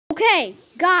Okay,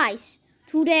 guys,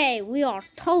 today we are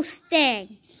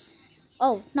toasting.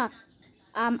 Oh, not.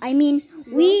 I mean,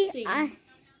 roasting.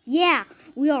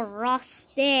 we are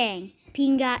roasting.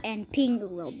 Pinga and Pingu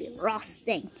will be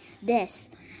roasting this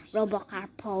robocar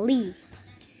poli.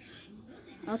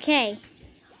 Okay,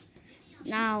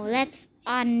 now let's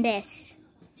on this.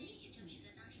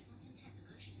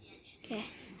 Okay.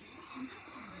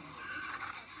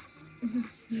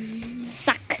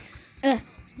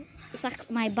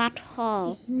 Suck my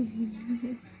butthole.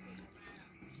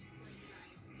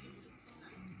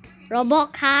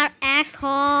 Robocar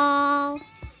asshole.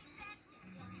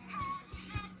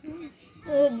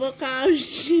 Robocar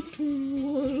shit.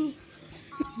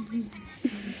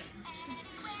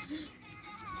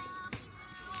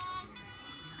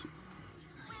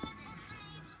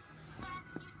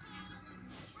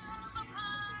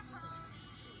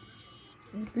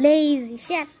 Lazy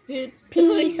shit.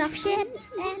 Piece of shit.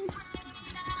 And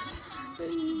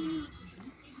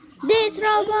this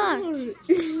robot.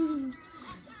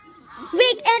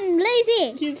 Weak and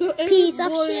lazy. Piece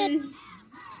of shit.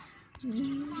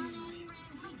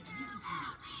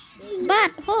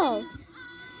 Butthole.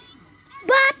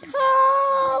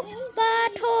 Butthole.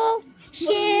 Butthole.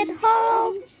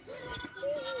 Shithole.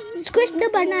 Squish the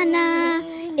banana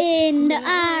in the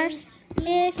arse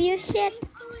if you shit.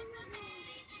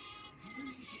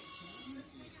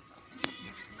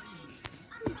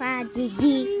 GG.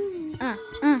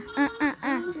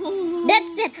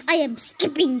 That's it. I am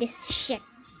skipping this shit.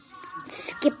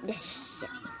 Skip this shit.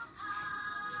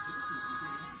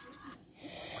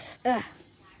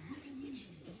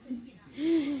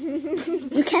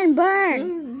 You can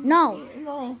burn. No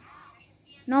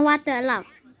water allowed.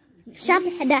 Shut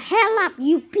the hell up,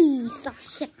 you piece of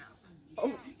shit.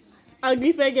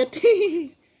 Ugly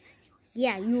faggot.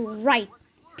 Yeah, you're right.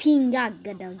 Pinga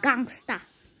the gangster.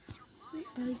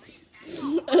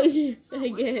 Okay, I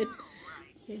get it.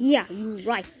 Yeah, you're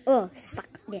right. Suck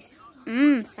this.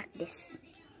 Suck this.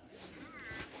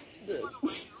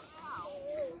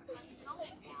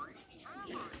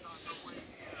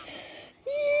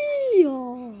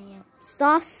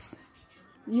 Sauce?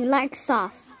 You like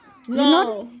sauce?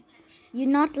 No. You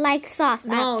not like sauce?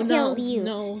 No, I'll kill you.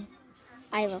 No.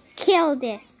 I will kill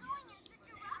this.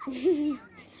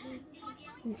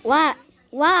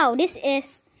 Wow,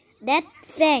 that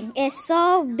thing is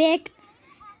so big.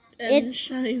 And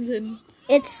shining.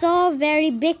 It's so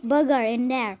very big burger in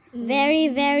there. Very,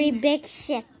 very big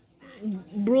shit.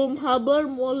 Broom harbor,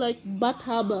 more like butt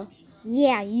harbor.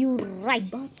 Yeah, you right.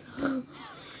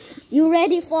 You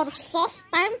ready for sauce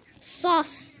time?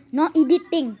 Sauce, not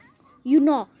editing. You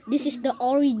know, this is the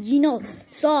original.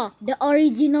 So, the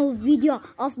original video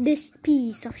of this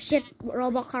piece of shit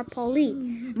robocar poli.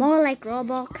 More like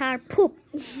robocar poop.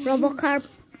 Robocar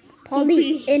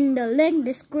poli in the link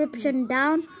description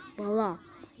down below.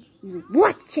 You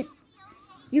watch it.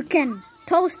 You can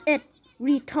toast it,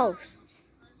 retoast.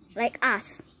 Like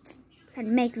us.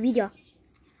 Can make video.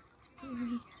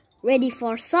 Ready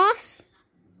for sauce?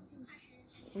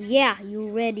 Yeah, you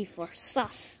ready for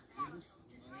sauce.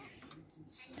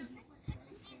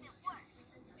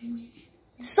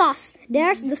 Sauce.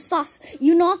 There's the sauce.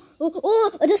 You know?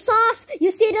 Oh, the sauce.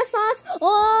 You see the sauce?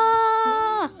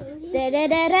 Oh!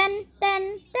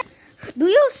 Do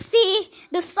you see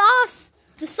the sauce?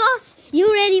 The sauce.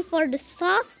 You ready for the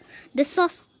sauce? The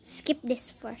sauce. Skip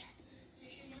this first.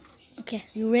 Okay,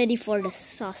 you ready for the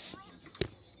sauce?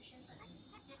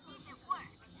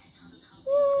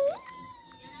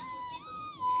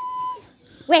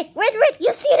 Wait.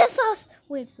 You see the sauce?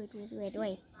 Wait.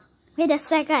 Wait a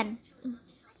second.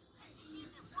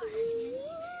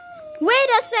 Wait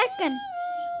a second.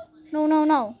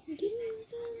 No.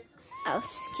 I'll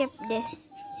skip this.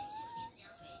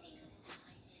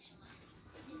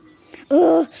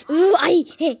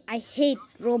 I hate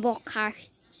robocar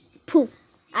poop.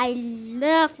 I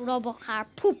love robocar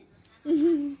poop.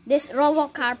 This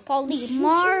robocar poli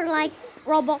more like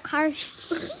robocar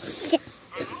shit.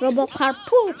 Robocar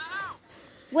poop.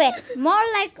 Wait, more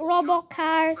like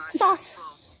robocar sauce.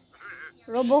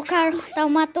 Robocar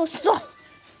tomato sauce.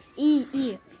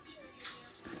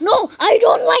 No, I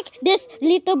don't like this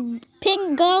little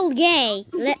pink girl gay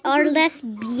or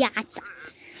lesbian.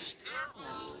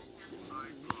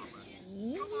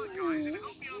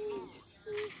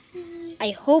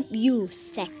 I hope you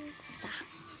sex.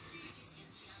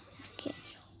 Okay.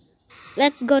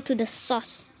 Let's go to the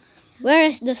sauce. Where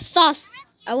is the sauce?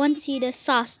 I want to see the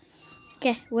sauce.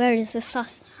 Okay, where is the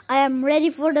sauce? I am ready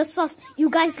for the sauce. You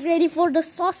guys ready for the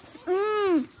sauce?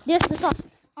 There's the sauce.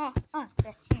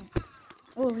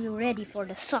 Oh, you ready for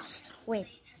the sauce? Wait.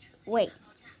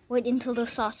 Wait until the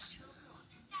sauce.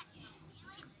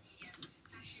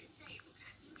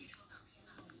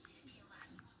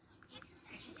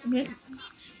 Okay.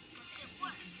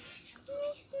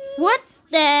 What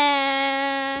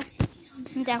the?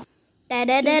 Da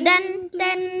da da dun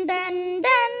dun dun dun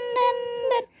dun dun.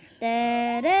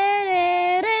 Da da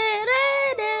da da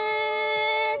da.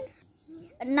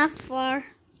 Enough for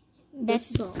The that.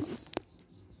 sauce.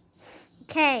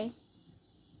 Okay.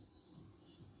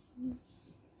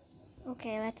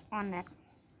 Okay, let's on that.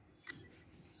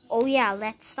 Oh yeah,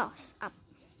 let's sauce up.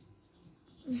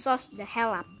 Sauce the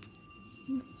hell up.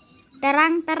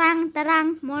 Terang, terang,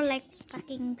 terang. More like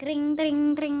fucking kring,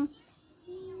 kring, kring.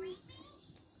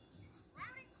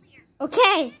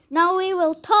 Okay, now we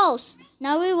will toast.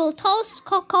 Now we will toast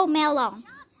cocomelon.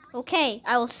 Okay,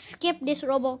 I will skip this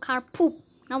robocar poop.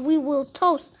 Now we will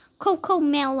toast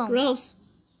cocomelon. Gross.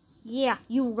 Yeah,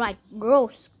 you right.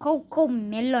 Gross.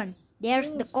 Cocomelon.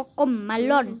 There's the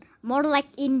cocomelon. More like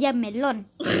India melon.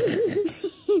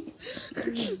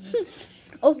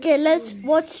 Okay, let's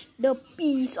watch the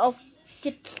piece of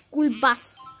shit school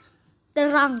bus.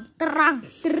 Terang, terang,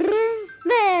 terang.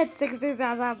 Let's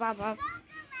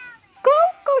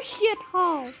Coco shit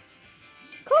hole.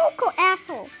 Coco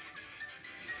asshole.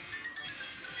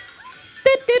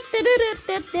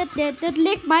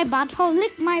 Lick my butthole,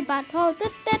 lick my butthole.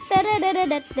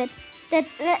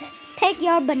 Take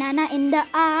your banana in the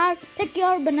earth. Take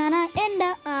your banana in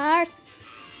the earth.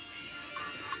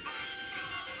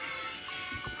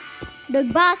 The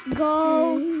bus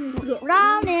go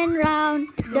round and round.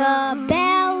 The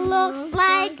bell looks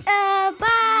like a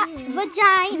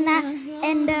vagina,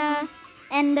 and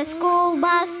the school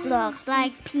bus looks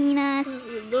like penis.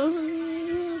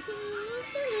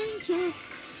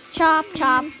 Chop,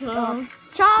 chop,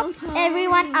 chop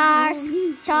everyone arse.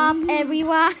 Chop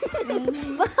everyone.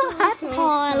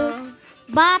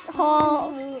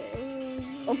 Butthole.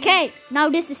 Okay, now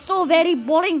this is so very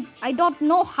boring. I don't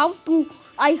know how to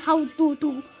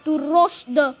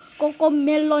roast the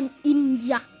cocomelon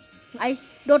India. I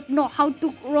don't know how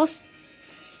to roast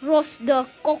the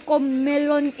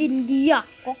cocomelon India.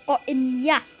 Coco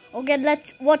India. Okay,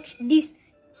 let's watch this.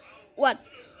 What?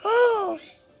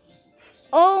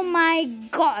 Oh my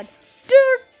god.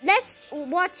 Dude, let's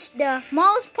watch the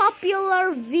most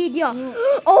popular video.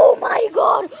 Oh my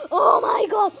god. Oh my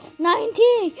god.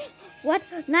 91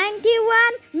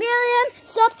 million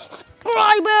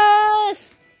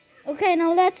subscribers. Okay,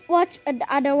 now let's watch the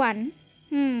other one.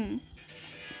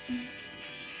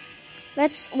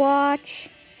 Let's watch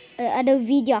other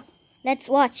video. Let's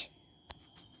watch.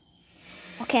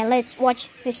 Okay, let's watch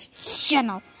his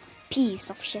channel. Piece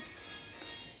of shit.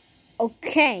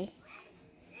 Okay.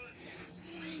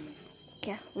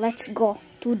 Okay, let's go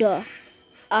to the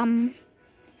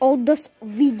oldest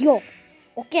video.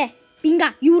 Okay,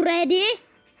 Pinga, you ready?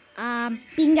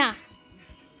 Pinga.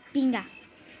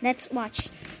 Let's watch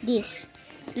this.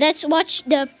 Let's watch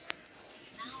the.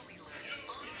 Now we learn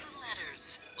all the letters.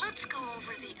 Let's go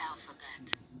over the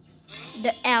alphabet.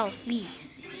 The L, B.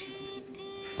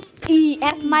 E,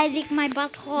 F, my lick my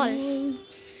butthole.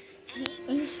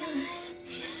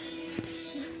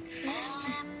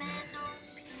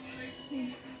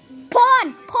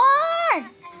 Porn.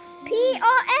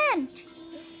 P-O-N.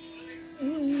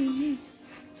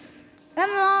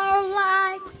 More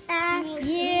like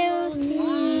F-U-C-K.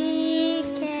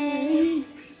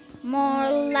 More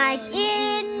like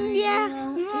India.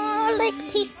 More like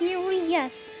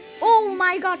T-Serious. Oh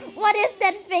my god, what is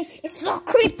that thing? It's so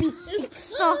creepy.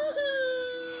 It's so...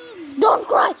 Don't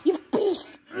cry, you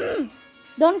piece.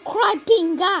 Don't cry,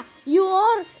 Pinga.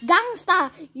 You're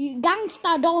gangsta.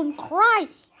 Gangsta, don't cry.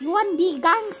 You want to be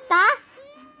gangsta?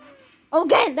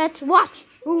 Okay, let's watch.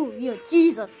 Oh, yeah,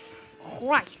 Jesus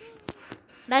Christ.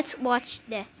 Let's watch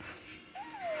this.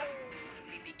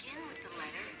 We begin with the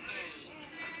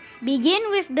letter A. Begin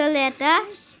with the letter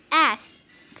S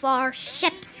for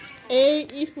shit. A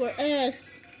is for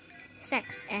S.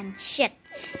 Sex and shit.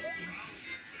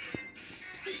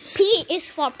 P is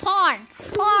for porn.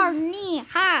 Porny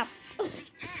harp.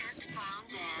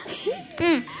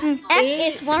 F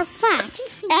is for fat.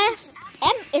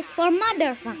 M is for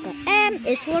motherfucker. M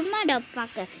is for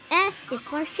motherfucker. S is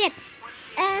for shit.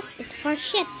 S is for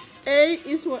shit. A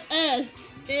is for S.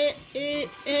 A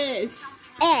S.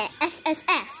 S S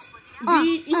S.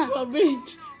 B is for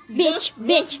bitch.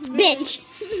 Bitch.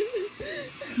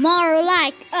 More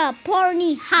like a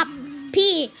porny harp.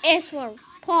 P is for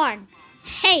porn.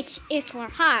 H is for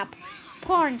harp.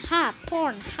 Porn harp.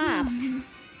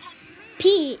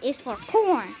 P is for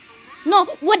porn. No,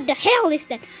 what the hell is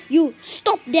that? You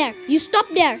stop there.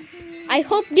 I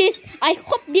hope this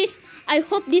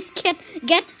cat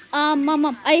get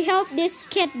mama. I hope this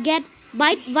cat get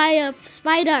bite by a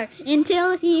spider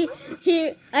until he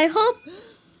I hope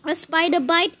a spider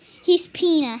bite his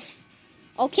penis.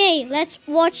 Okay, let's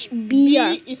watch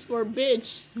beer. B is for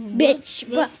bitch. Bitch,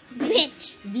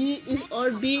 bitch. B is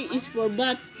for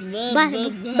butt.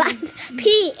 But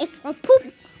P is for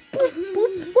poop. Poop,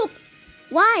 poop, poop.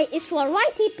 Y is for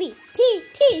YTP. T.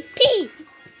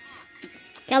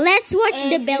 Okay, let's watch N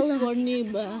the is balloon. for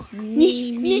Niba.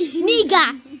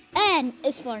 Niga. N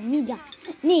is for Niga.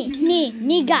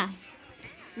 Niga.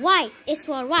 Y is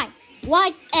for white.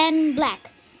 White and black.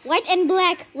 White and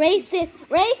black. Racist.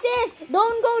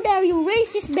 Don't go there, you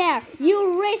racist bear.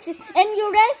 You racist. And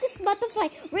you racist butterfly.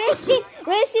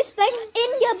 Racist like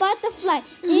India butterfly.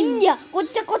 India.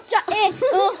 Kocha eh.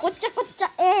 Kocha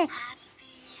eh.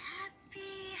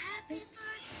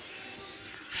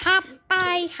 Happy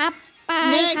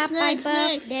Next.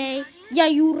 birthday. Yeah,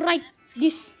 you right.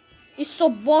 This is so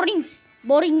boring.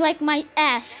 Boring like my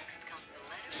ass.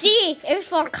 C is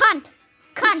for cunt.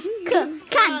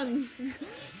 Cunt.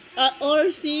 Or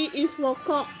C is for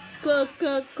cock.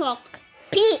 Cock.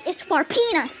 P is for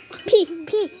penis.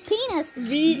 Penis.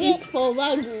 V is for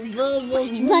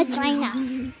Vagina.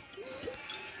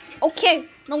 Okay,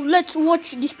 now let's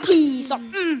watch this piece of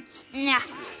yeah.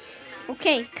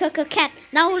 Okay, cat.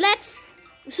 Now let's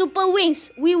super wings.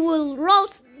 We will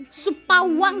roast super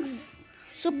wings.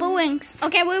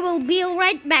 Okay, we will be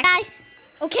right back, guys.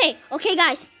 Okay,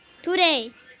 guys.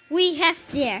 Today we have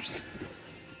theirs.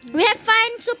 We have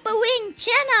Fine Super Wing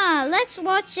channel. Let's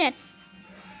watch it.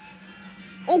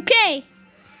 Okay.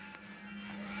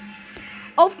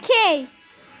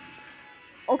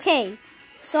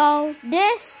 So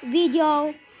this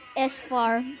video is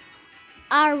for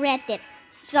R-rated.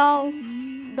 So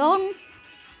don't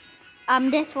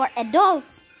this for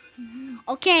adults.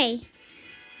 Okay.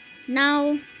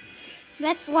 Now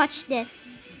let's watch this.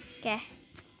 Okay.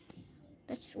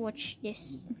 Let's watch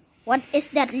this. What is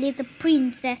that little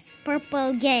princess?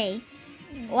 Purple gay.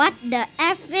 What the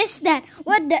F is that?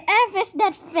 What the F is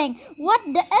that thing? What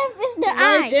the F is the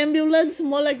White I? ambulance,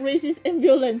 more like racist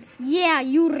ambulance. Yeah,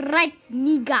 you right,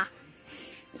 nigga.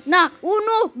 Nah, oh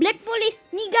no, black police,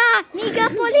 nigga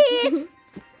police.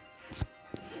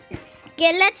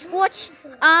 Okay, let's watch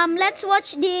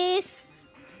this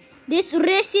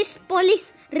racist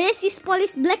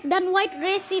police, black than white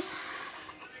racist.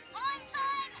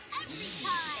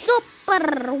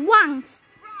 Super wangs.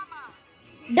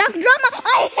 Dark drama.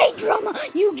 I hate drama.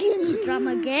 You give me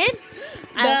drama again,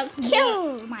 I'll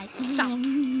kill myself.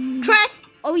 Trash.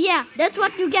 Oh yeah, that's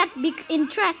what you get in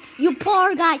trash. You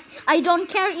poor guys. I don't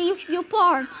care if you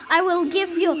poor. I will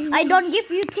give you. I don't give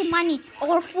you to money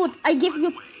or food. I give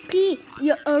you pee.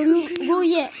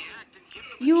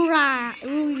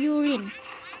 Urine.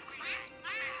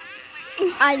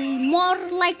 I'm more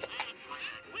like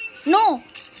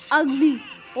ugly.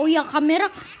 Oh yeah,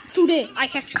 camera. Today I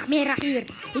have camera here.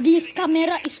 This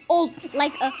camera is old,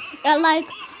 like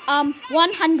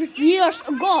 100 years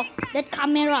ago. That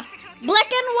camera,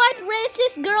 black and white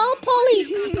racist girl police.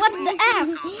 What the F?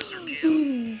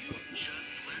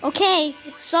 Okay,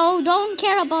 so don't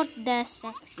care about the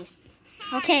sexist.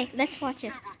 Okay, let's watch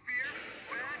it.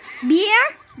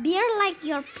 Beer like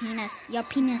your penis. Your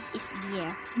penis is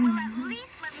beer. Please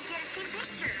let me get a team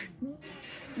picture.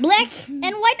 Black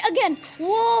and white again.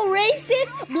 Whoa,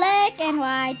 racist. Black and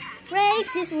white.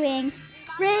 Racist wings.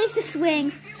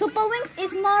 Super wings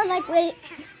is more like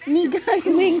nigga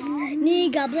wings.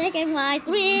 Nigga, black and white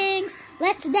rings.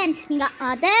 Let's dance.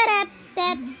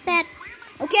 That.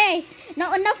 Okay,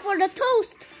 now enough for the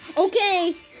toast.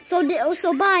 Okay, so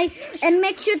bye. And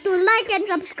make sure to like and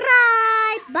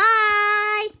subscribe.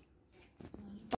 Bye.